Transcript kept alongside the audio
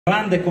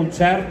Grande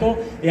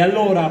concerto, e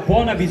allora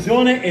buona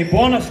visione e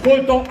buon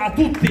ascolto a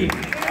tutti!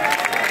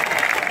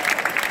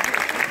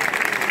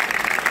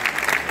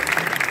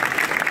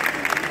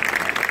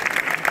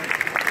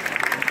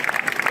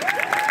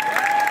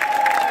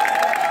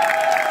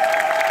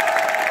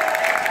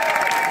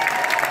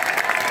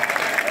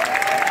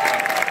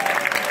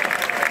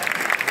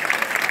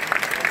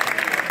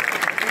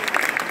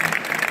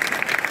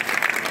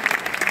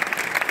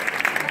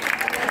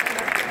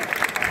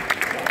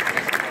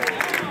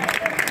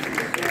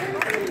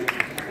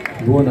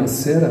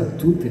 Buonasera a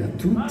tutte e a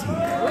tutti.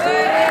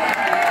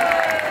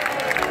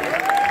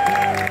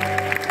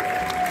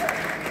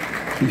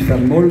 Mi fa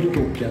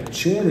molto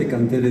piacere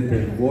cantare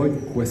per voi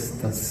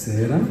questa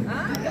sera.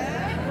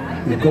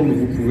 Et comme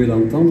vous pouvez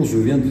l'entendre, je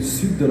viens du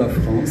sud de la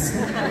France.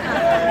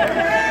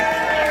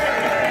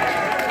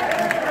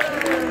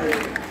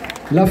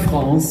 La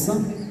France,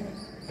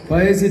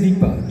 paese di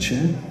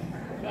pace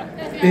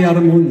e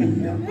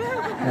armonia.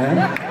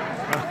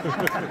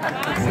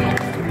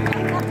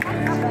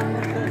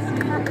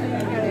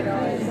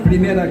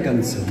 Primera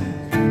canzone.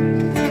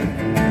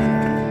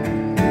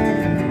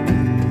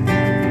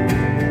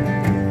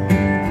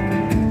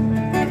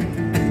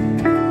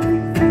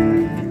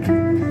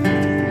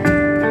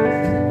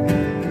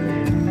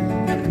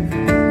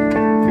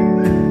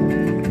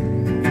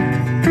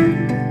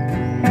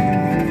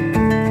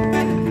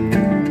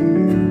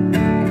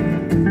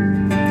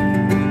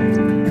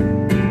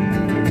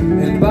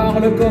 Elle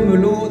parle comme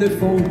l'eau des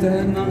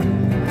fontaines,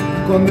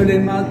 comme les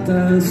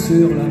matins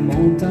sur la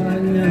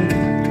montagne.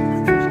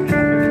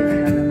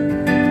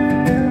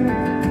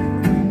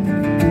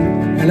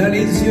 Elle a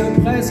les yeux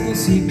presque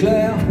aussi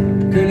clairs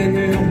que les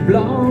murs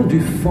blancs du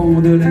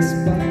fond de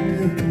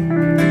l'Espagne.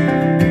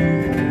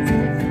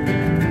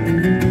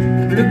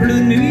 Le bleu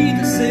nuit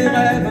de ses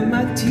rêves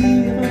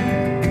m'attire,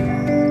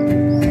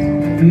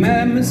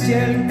 même si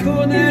elle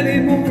connaît les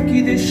mots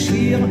qui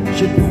déchirent.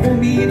 J'ai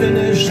promis de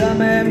ne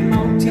jamais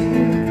mentir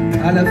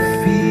à la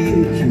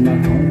fille qui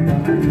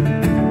m'accompagne.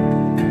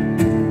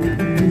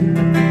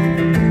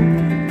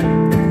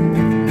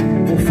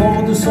 Au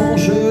fond de son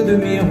jeu de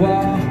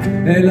miroir,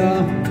 elle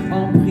a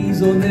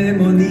emprisonné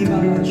mon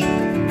image.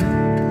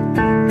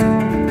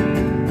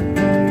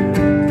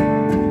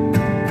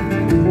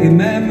 Et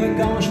même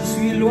quand je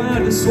suis loin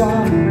le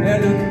soir,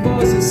 elle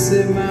pose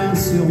ses mains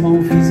sur mon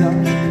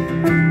visage.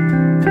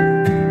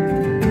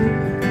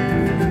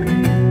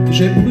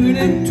 J'ai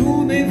brûlé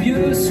tous mes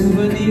vieux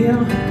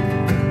souvenirs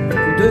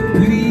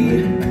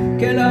depuis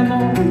qu'elle a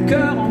mon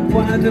cœur en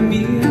point de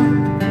mire.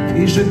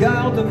 Et je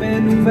garde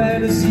mes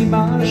nouvelles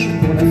images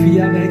pour la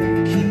fille avec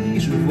qui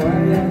je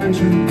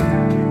voyage.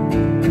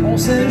 On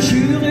s'est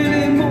juré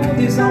les mots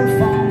des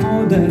enfants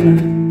modèles.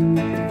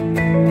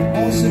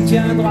 On se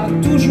tiendra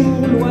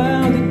toujours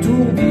loin des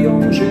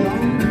tourbillons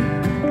géants.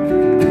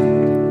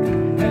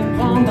 Elle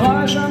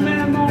prendra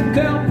jamais mon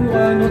cœur pour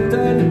un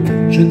hôtel.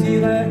 Je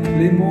dirai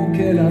les mots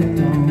qu'elle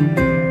attend.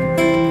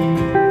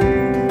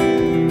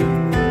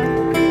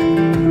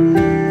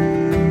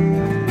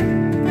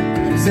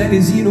 C'est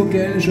les îles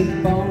auxquelles je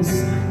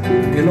pense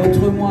et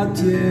l'autre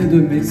moitié de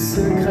mes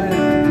secrets.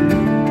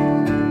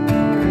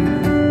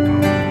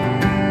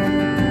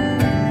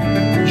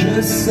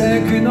 Je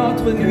sais qu'une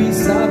autre nuit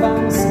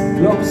s'avance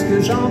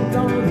lorsque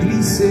j'entends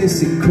glisser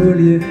ses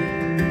colliers.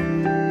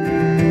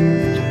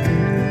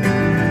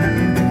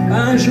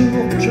 Un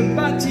jour je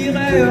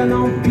bâtirai un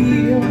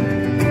empire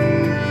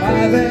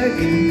avec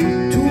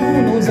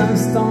tous nos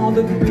instants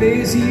de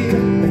plaisir,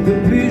 pour que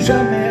plus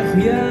jamais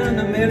rien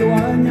ne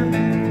m'éloigne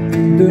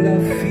de la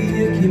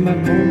fille qui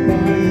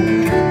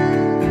m'accompagne.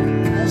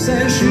 On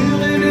s'est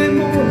juré les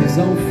mots des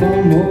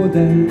enfants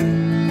modèles.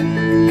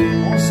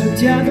 On se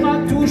tiendra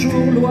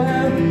toujours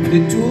loin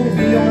des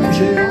tourbillons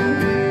géants.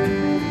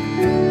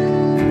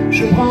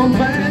 Je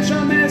prendrai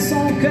jamais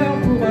son cœur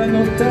pour un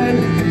hôtel.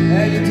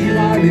 Elle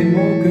dira les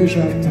mots que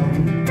j'attends.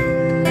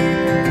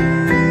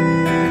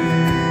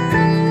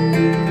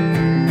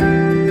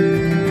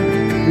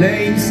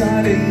 Lei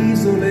sa le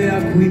isole a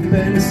cui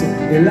penso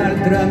e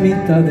l'altra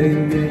metà dei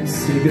miei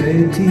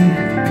segreti.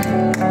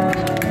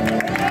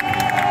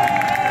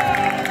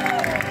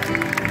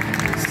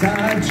 Sa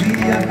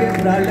Gia che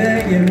fra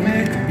lei e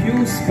me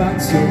più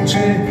spazio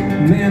c'è,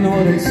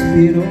 meno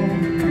respiro.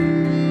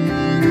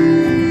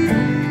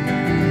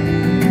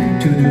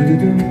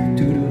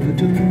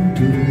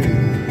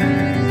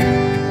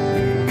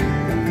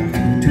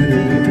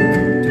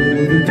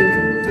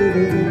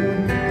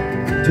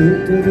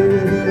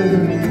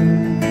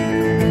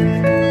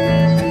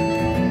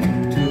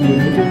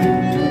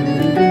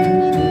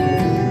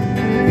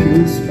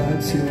 Più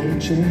spazio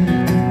c'è,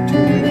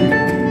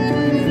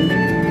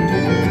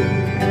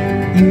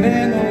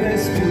 meno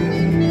respiro.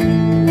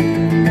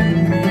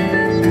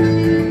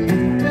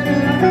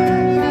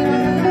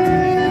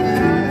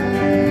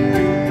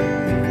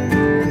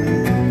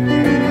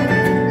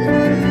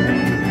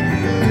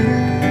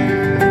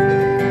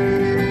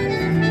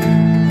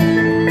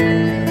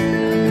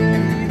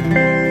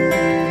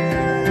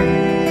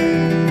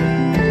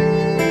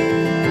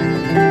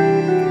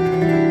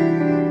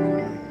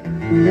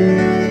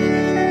 Thank you.